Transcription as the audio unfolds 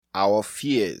Our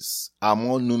fears are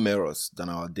more numerous than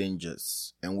our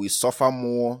dangers, and we suffer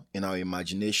more in our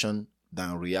imagination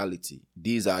than reality.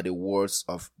 These are the words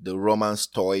of the Roman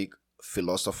Stoic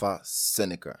philosopher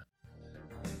Seneca.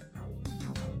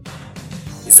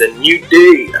 It's a new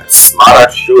day at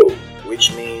Smart Show,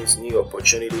 which means new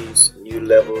opportunities, new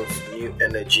levels, new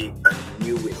energy, and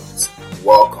new wins.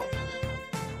 Welcome.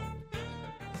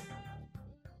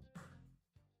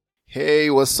 Hey,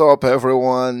 what's up,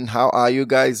 everyone? How are you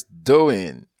guys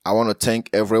doing? I want to thank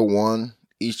everyone,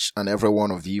 each and every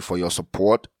one of you, for your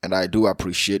support, and I do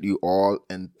appreciate you all,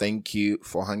 and thank you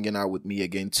for hanging out with me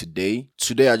again today.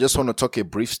 Today, I just want to talk a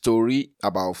brief story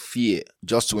about fear,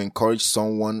 just to encourage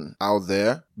someone out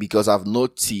there, because I've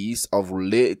noticed of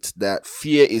late that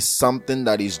fear is something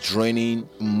that is draining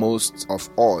most of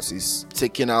us. It's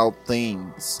taking out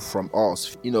things from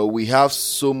us. We have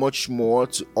so much more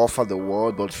to offer the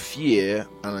world, but fear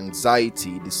and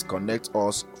anxiety disconnect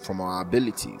us from our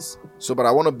abilities. But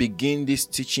I want to begin this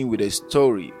teaching with a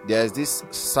story. There's this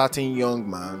certain young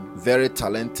man, very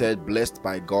talented, blessed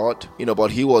by God, but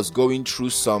he was going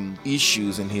through some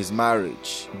issues in his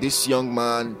marriage. This young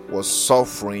man was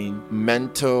suffering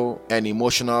mental and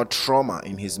emotional trauma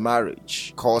in his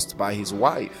marriage caused by his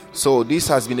wife. So this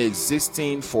has been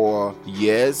existing for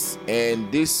years, and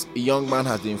this young man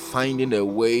has been finding a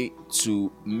way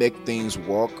to make things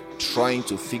work, trying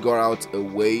to figure out a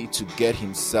way to get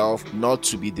himself not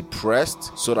to be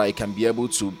depressed so that he can be able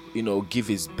to, give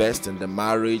his best in the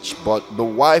marriage. But the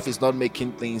wife is not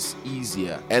making things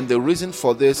easier. And the reason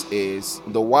for this is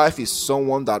the wife is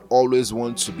someone that always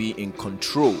wants to be in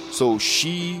control. So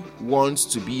she wants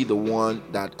to be the one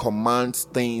that commands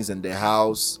things in the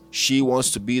house. She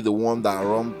wants to be the one that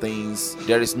runs things.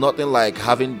 There is nothing like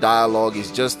having dialogue.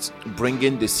 It's just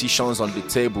bringing decisions on the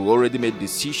table, already made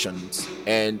decisions,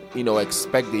 and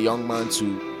expect the young man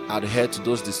to adhere to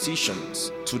those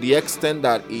decisions, to the extent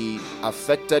that he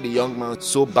affected the young man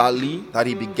so badly that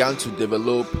he began to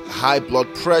develop high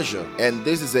blood pressure. And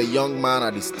this is a young man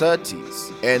at his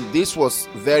 30s, and this was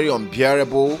very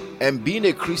unbearable. And being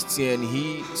a Christian,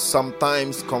 he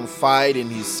sometimes confide in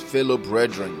his fellow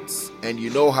brethren. And you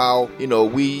know how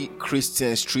we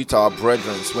Christians treat our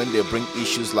brethren when they bring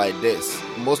issues like this.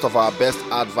 Most of our best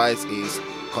advice is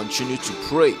continue to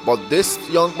pray. But this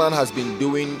young man has been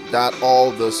doing that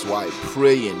all this while,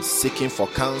 praying, seeking for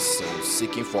counsel,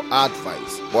 seeking for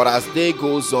advice. But as day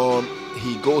goes on,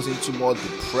 he goes into more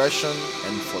depression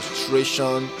and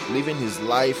frustration, living his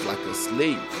life like a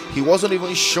slave. He wasn't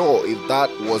even sure if that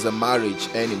was a marriage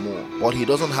anymore, but he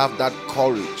doesn't have that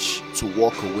courage to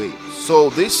walk away. So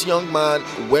this young man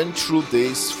went through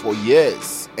this for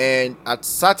years, and at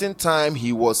certain time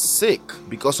he was sick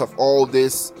because of all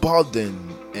this burden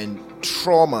and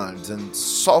traumas and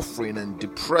suffering and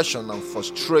depression and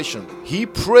frustration. He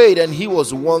prayed and he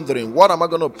was wondering, what am I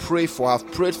going to pray for? I've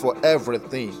prayed for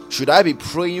everything. Should I be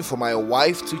praying for my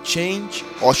wife to change,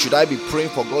 or should I be praying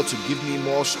for God to give me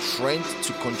more strength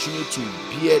to continue to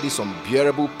bear this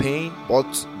unbearable pain?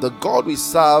 But the God we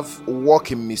serve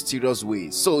works in mysterious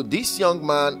ways. So this young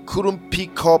man couldn't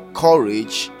pick up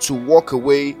courage to walk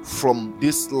away from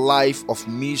this life of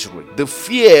misery. The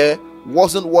fear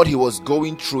wasn't what he was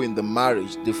going through in the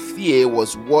marriage. The fear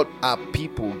was, what are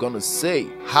people gonna say?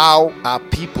 How are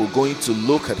people going to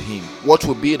look at him? What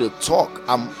will be the talk,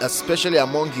 especially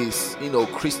among his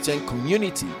Christian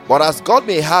community? But as God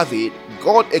may have it,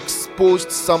 God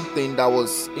exposed something that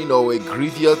was a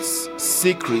grievous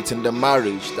secret in the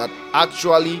marriage that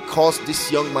actually caused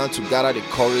this young man to gather the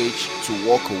courage to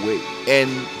walk away.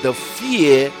 And the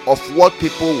fear of what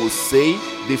people will say,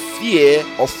 the fear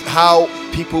of how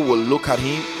people will look at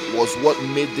him, was what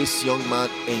made this young man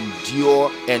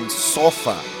endure and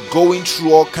suffer, going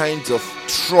through all kinds of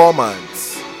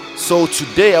traumas. So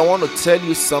today I want to tell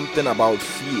you something about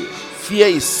fear. Fear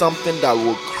is something that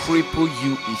will cripple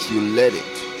you if you let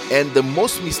it. And the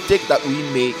most mistake that we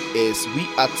make is we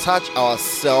attach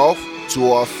ourselves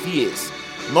to our fears,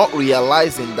 not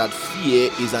realizing that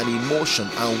fear is an emotion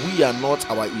and we are not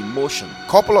our emotion.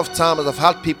 Couple of times I've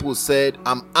had people said,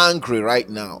 I'm angry right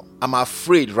now, I'm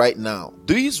afraid right now.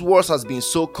 These words has been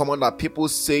so common that people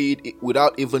say it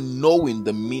without even knowing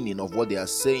the meaning of what they are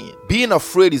saying. Being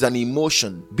afraid is an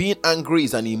emotion. Being angry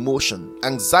is an emotion.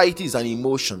 Anxiety is an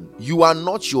emotion. You are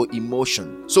not your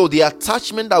emotion. So the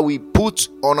attachment that we put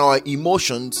on our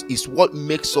emotions is what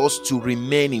makes us to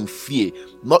remain in fear,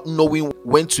 not knowing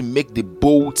when to make the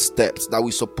bold steps that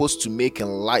we're supposed to make in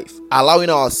life, allowing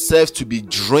ourselves to be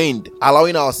drained,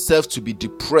 allowing ourselves to be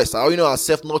depressed, allowing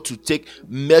ourselves not to take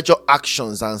major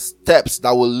actions and steps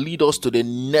that will lead us to the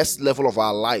next level of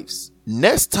our lives.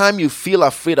 Next time you feel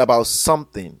afraid about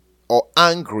something, or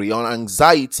angry or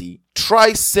anxiety,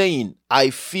 try saying, I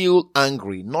feel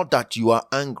angry, not that you are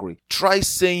angry. Try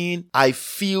saying, I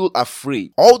feel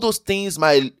afraid. All those things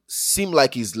might seem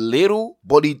like it's little,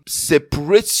 but it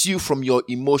separates you from your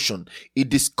emotion. It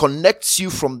disconnects you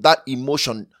from that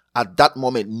emotion at that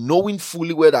moment, knowing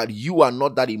fully well that you are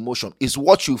not that emotion. Is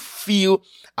what you feel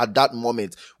at that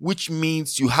moment, which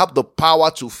means you have the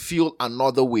power to feel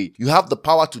another way. You have the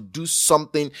power to do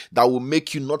something that will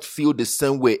make you not feel the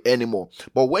same way anymore.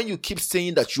 But when you keep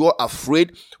saying that you're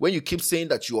afraid, when you keep saying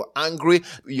that you're angry,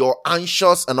 you're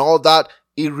anxious and all that,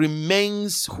 it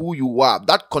remains who you are.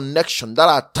 That connection,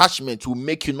 that attachment will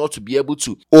make you not to be able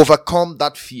to overcome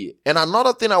that fear. And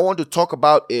another thing I want to talk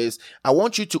about is I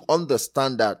want you to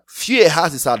understand that fear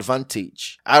has its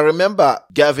advantage. I remember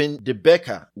Gavin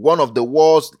DeBecker, one of the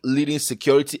world's leading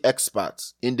security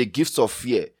experts in the gifts of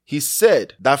fear. He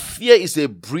said that fear is a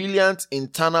brilliant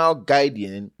internal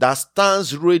guardian that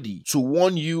stands ready to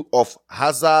warn you of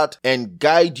hazard and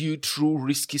guide you through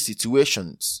risky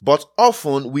situations. But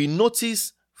often we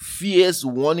notice fear's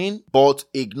warning but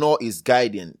ignore its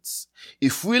guidance.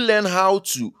 If we learn how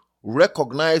to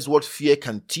recognize what fear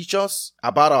can teach us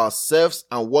about ourselves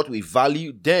and what we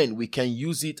value, then we can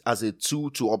use it as a tool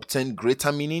to obtain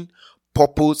greater meaning,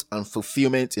 purpose, and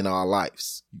fulfillment in our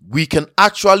lives. We can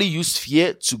actually use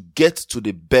fear to get to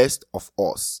the best of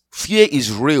us. Fear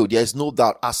is real. There is no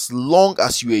doubt. As long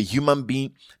as you're a human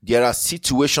being, there are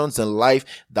situations in life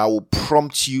that will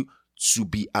prompt you to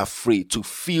be afraid, to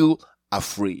feel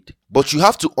afraid. But you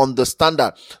have to understand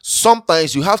that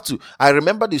sometimes you have to. I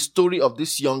remember the story of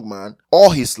this young man.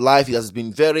 All his life, he has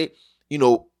been very,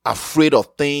 afraid of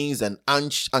things, and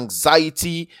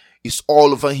anxiety is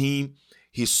all over him.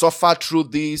 He suffered through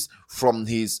this from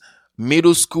his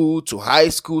middle school to high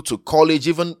school to college.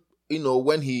 Even,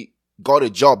 when he got a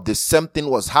job, the same thing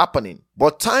was happening.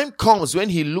 But time comes when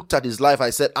he looked at his life.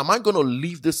 I said, am I going to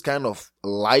live this kind of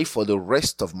life for the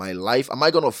rest of my life? Am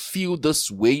I going to feel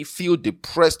this way, feel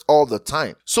depressed all the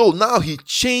time? So now he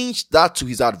changed that to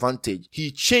his advantage.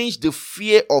 He changed the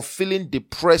fear of feeling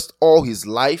depressed all his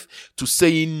life to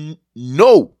saying,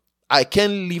 no, I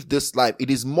can't live this life. It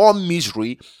is more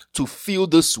misery to feel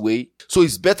this way. So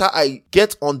it's better I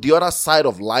get on the other side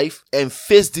of life and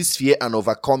face this fear and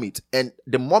overcome it. And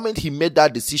the moment he made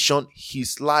that decision,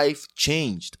 his life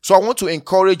changed. So I want to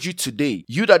encourage you today,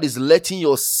 you that is letting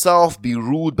yourself be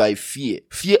ruled by fear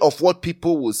of what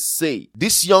people will say.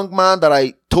 This young man that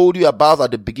I told you about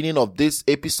at the beginning of this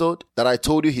episode, that I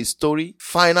told you his story,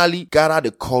 finally gather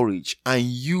the courage and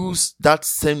use that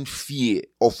same fear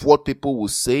of what people will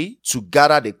say to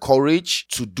gather the courage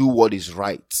to do what is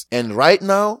right. And right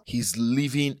now, he's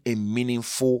living a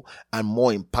meaningful and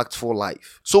more impactful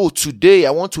life. So today,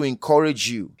 I want to encourage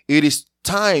you. It is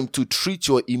time to treat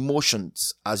your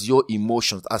emotions as your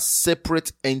emotions, as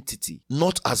separate entity,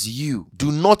 not as you.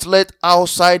 Do not let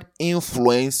outside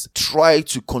influence try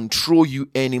to control you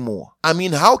anymore. I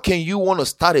mean, how can you want to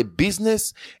start a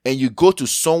business and you go to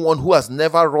someone who has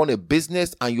never run a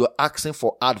business and you're asking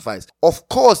for advice? Of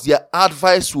course, their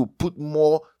advice will put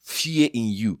more fear in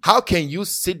you. How can you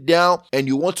sit down and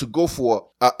you want to go for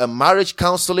a marriage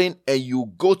counseling and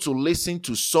you go to listen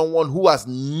to someone who has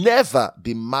never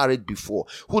been married before,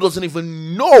 who doesn't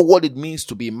even know what it means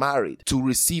to be married, to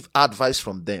receive advice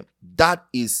from them? That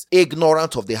is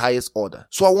ignorant of the highest order.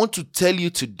 So I want to tell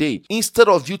you today, instead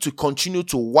of you to continue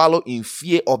to wallow in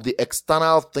fear of the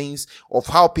external things of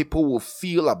how people will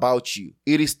feel about you,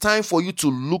 it is time for you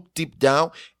to look deep down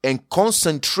and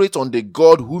concentrate on the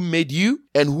God who made you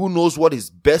and who knows what is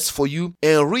best for you,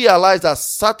 and realize that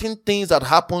certain things that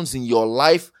happens in your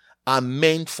life are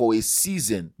meant for a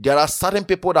season. There are certain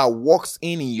people that walks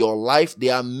in your life. They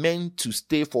are meant to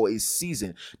stay for a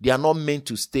season. They are not meant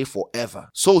to stay forever.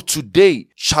 So today,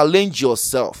 challenge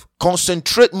yourself.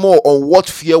 Concentrate more on what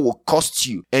fear will cost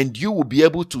you, and you will be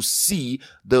able to see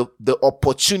the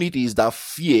opportunities that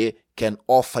fear can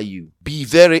offer you. Be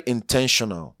very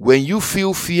intentional. When you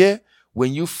feel fear,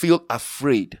 when you feel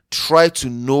afraid, try to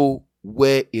know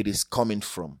where it is coming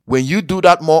from. When you do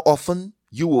that more often,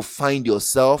 you will find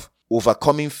yourself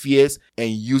overcoming fears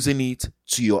and using it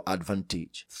to your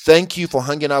advantage. Thank you for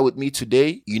hanging out with me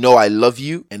today. You know I love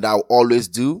you and I'll always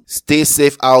do. Stay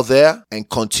safe out there and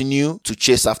continue to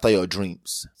chase after your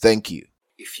dreams. Thank you.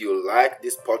 If you like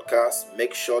this podcast,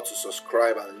 make sure to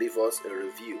subscribe and leave us a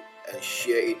review and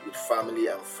share it with family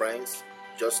and friends.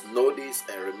 Just know this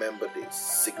and remember this: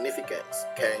 significance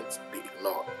can't be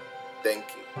ignored. Thank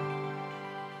you.